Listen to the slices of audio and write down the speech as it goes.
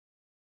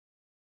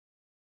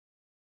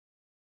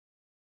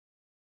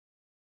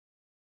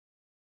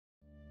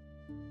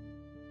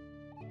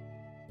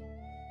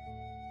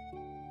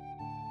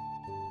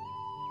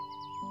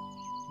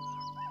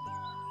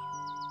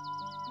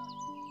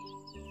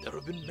There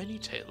have been many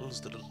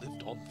tales that have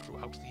lived on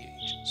throughout the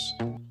ages.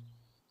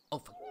 Oh,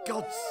 for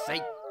God's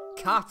sake,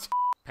 cut!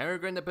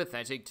 Peregrine the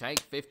Pathetic, take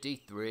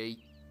 53.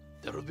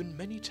 There have been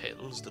many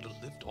tales that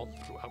have lived on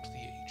throughout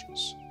the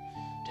ages.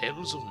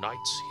 Tales of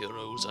knights,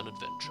 heroes, and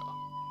adventure.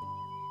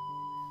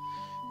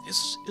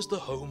 This is the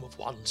home of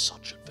one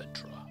such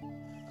adventurer.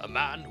 A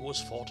man who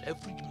has fought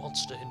every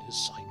monster in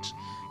his sight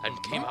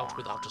and came out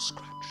without a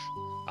scratch.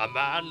 A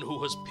man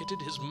who has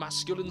pitted his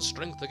masculine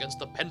strength against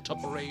the pent-up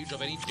rage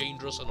of any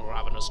dangerous and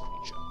ravenous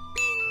creature.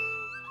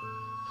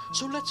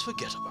 So let's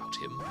forget about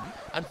him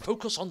and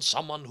focus on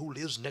someone who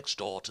lives next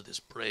door to this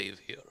brave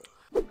hero.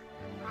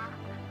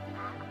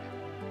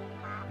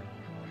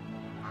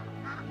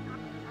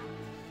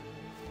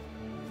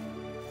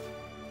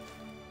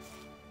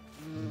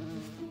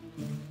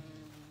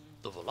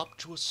 The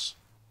voluptuous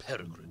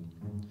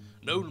Peregrine,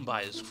 known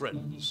by his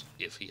friends,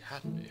 if he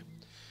had any,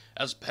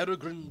 as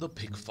Peregrine the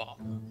Pig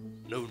Farmer,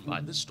 known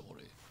by this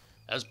story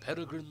as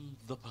Peregrine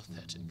the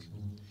Pathetic.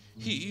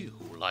 He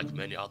who, like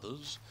many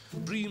others,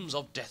 dreams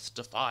of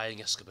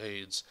death-defying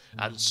escapades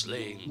and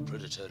slaying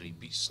predatory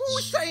beasts.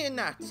 Who's saying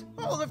that?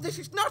 All of this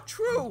is not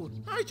true.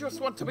 I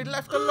just want to be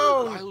left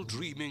alone. While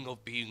dreaming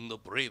of being the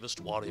bravest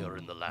warrior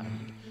in the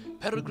land,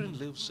 Peregrine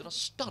lives in a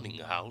stunning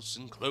house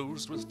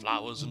enclosed with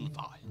flowers and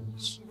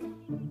vines.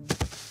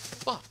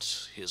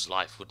 But his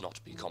life would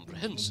not be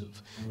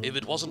comprehensive if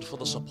it wasn't for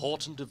the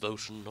support and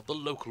devotion of the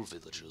local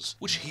villagers,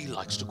 which he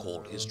likes to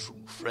call his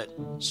true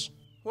friends.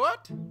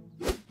 What?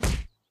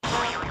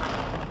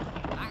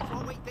 That's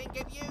what we think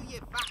of you, you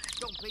fat,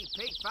 stumpy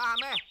pig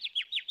farmer.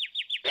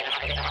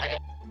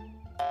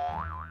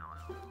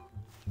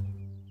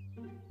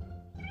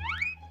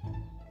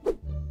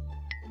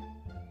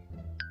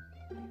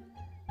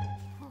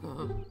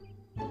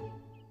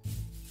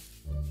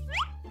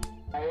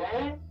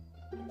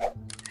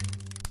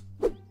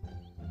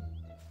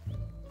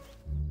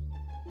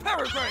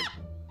 Peregrine!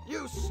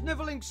 You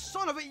snivelling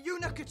son of a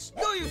eunuch, it's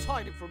no use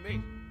hiding from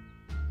me!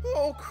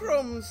 Oh,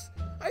 crumbs.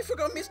 I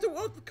forgot Mr.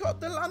 Woodcock,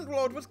 the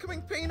landlord, was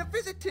coming paying a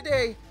visit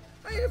today.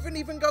 I haven't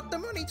even got the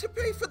money to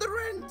pay for the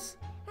rent.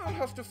 I'll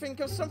have to think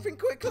of something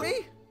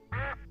quickly.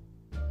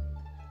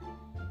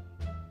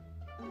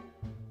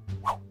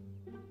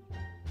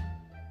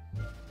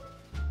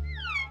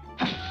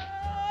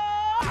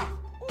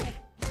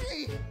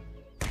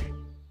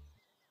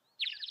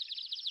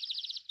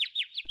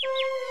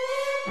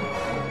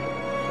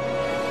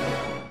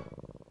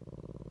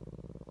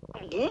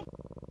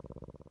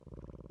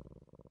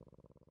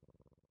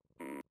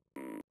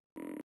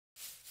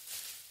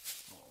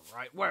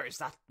 Right, where is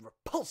that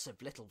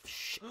repulsive little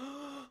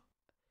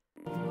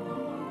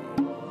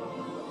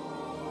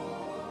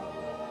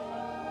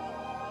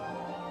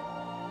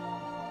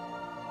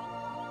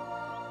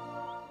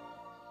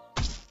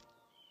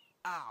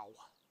Ow.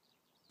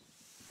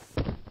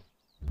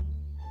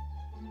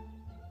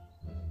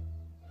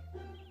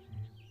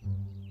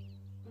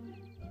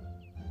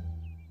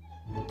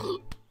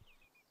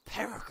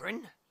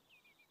 Peregrine?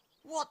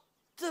 What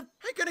the...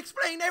 I can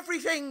explain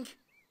everything.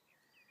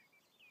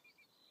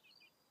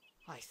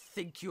 I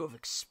think you have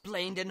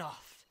explained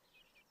enough.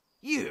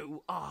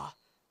 You are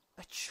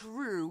a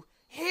true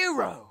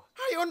hero.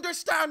 I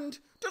understand.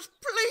 Just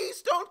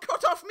please don't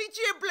cut off me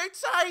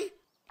giblets,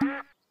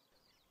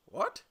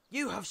 What?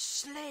 You have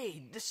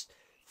slain this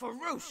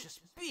ferocious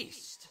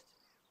beast.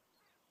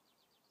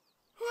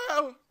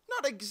 Well,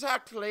 not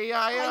exactly.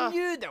 I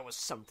knew there was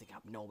something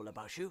abnormal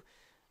about you.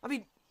 I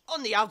mean,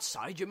 on the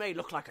outside you may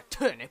look like a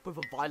turnip with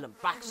a violent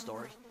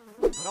backstory,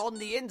 but on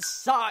the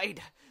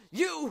inside,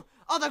 you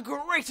are the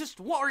greatest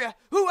warrior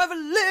who ever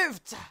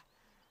lived!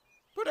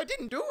 But I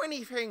didn't do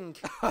anything.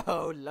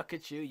 Oh, look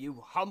at you,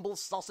 you humble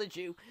sausage,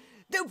 you.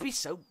 Don't be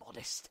so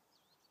modest.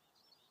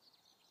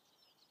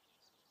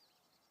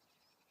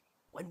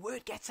 When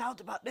word gets out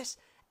about this,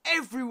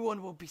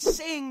 everyone will be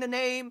saying the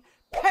name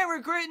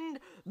Peregrine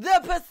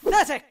the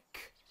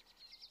Pathetic!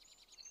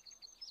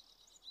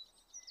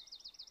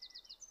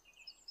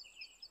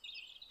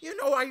 You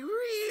know, I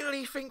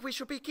really think we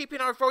should be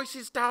keeping our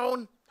voices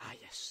down. Ah,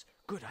 yes.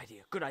 Good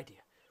idea, good idea.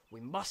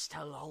 We must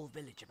tell the whole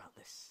village about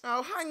this.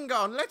 Oh, hang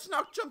on. Let's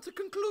not jump to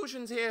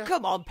conclusions here.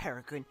 Come on,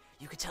 Peregrine.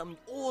 You can tell me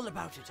all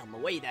about it on the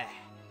way there.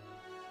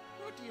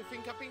 What do you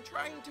think I've been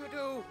trying to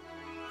do?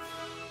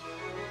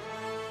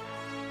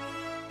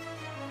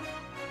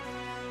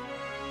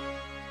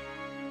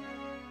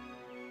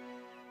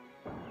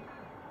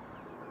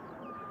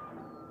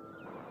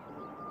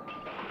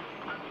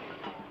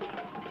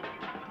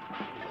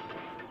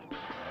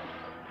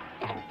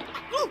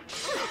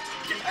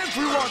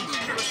 Everyone,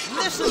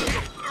 listen!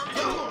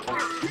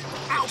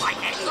 Ow, my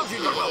head!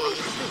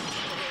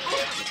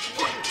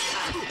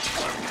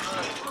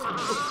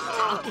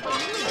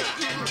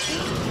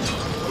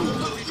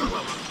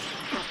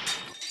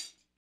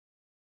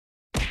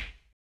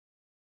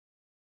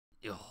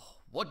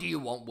 What do you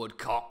want,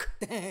 Woodcock?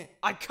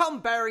 I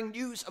come bearing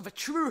news of a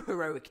true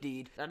heroic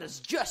deed that has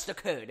just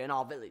occurred in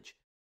our village.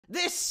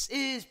 This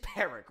is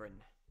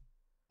Peregrine.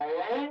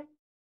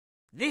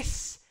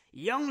 This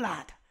young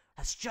lad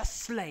has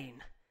just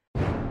slain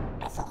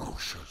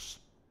ferocious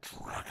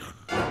dragon.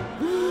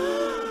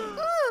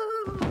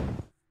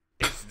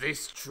 Is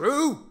this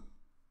true?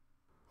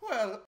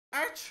 Well,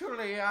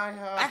 actually, I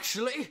have...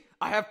 Actually,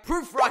 I have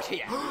proof right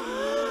here.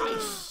 I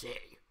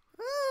see.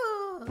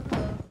 Oh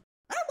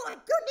my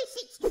goodness,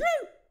 it's true!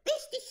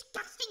 This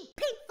disgusting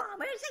pig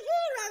farmer is a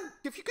hero!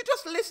 If you could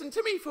just listen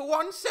to me for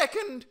 1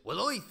 second.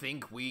 Well, I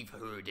think we've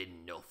heard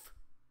enough.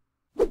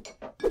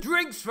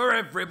 Drinks for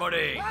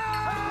everybody!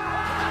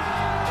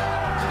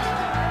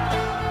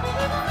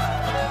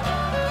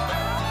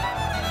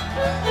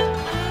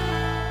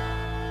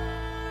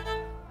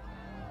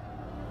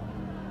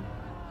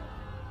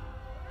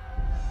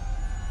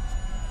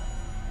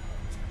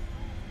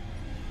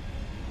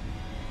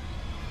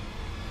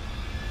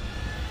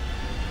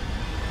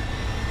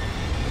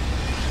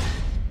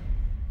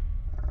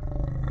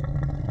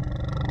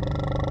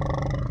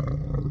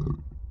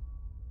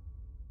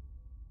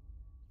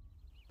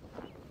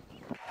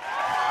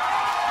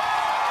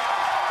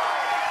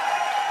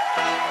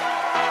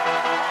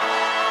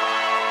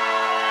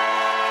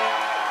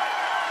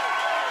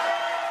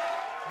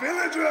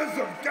 Villagers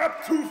of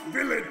Gaptooth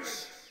Village,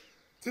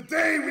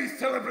 today we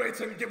celebrate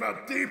and give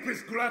our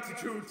deepest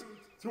gratitude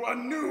to our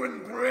new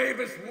and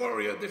bravest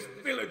warrior this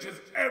village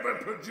has ever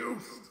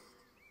produced.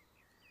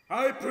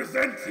 I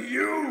present to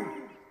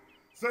you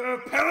Sir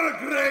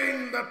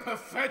Peregrine the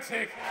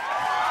Pathetic.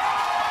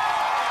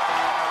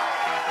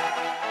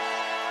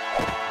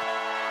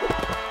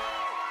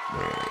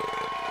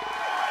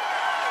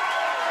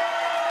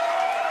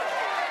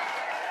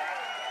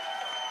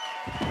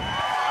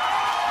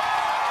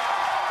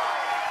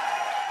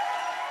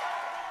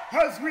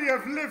 As we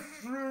have lived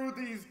through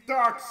these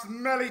dark,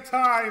 smelly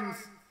times,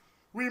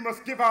 we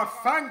must give our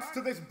thanks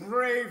to this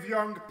brave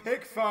young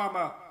pig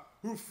farmer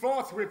who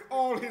fought with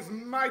all his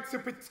might to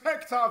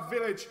protect our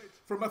village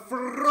from a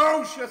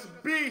ferocious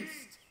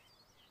beast.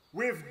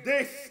 With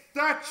this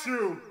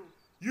statue,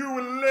 you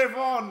will live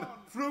on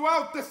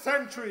throughout the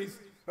centuries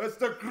as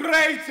the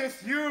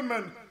greatest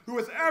human who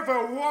has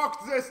ever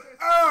walked this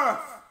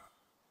earth.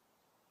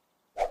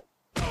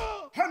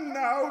 And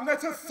now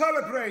let us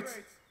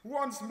celebrate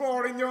once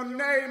more in your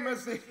name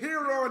as the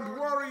hero and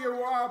warrior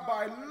you are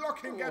by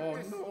looking at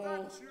this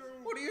statue.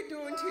 What are you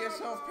doing to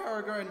yourself,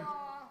 Peregrine?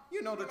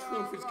 You know the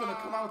truth is going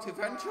to come out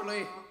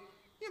eventually.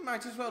 You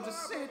might as well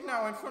just say it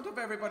now in front of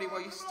everybody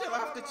while you still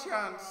have the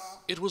chance.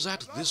 It was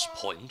at this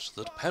point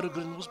that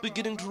Peregrine was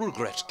beginning to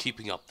regret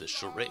keeping up this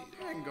charade.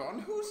 Hang on,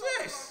 who's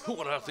this? Who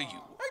on earth are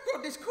you? I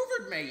got this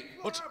covered, mate.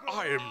 But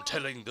I'm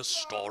telling the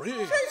story.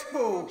 Says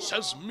who?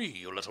 Says me,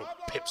 you little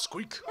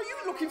pipsqueak. Are you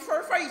looking for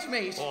a fight,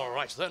 mate? All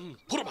right then,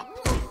 put 'em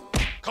up.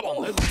 Come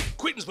on then,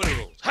 Queensbury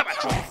rules. Have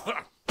at you.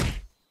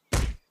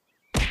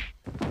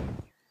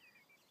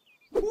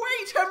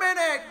 Wait a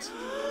minute!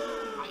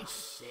 I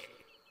see.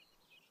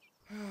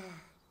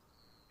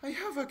 I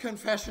have a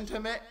confession to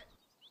make.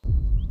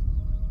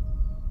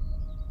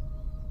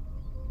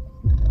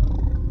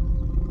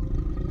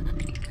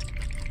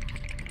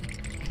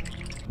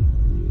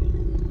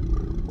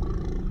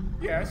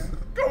 Yes,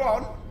 go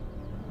on.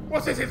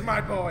 What is it, my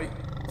boy?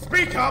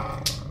 Speak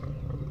up!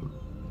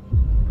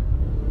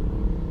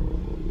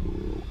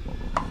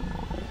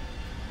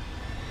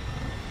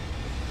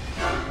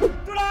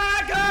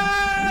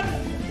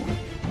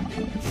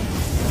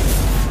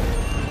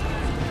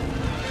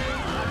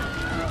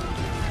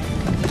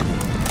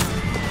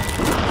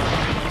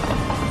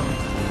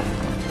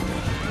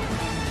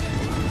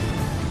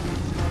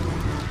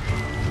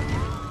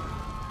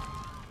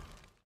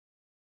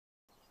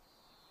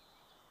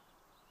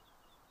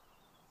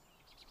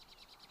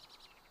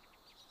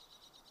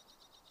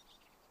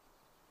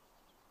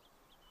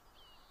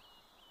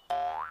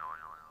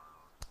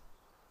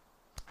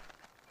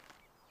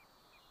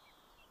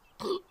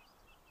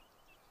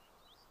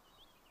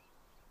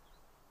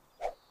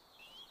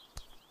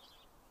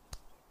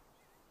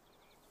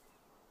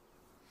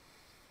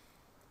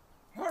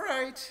 All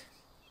right,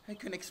 I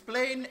can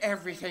explain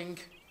everything.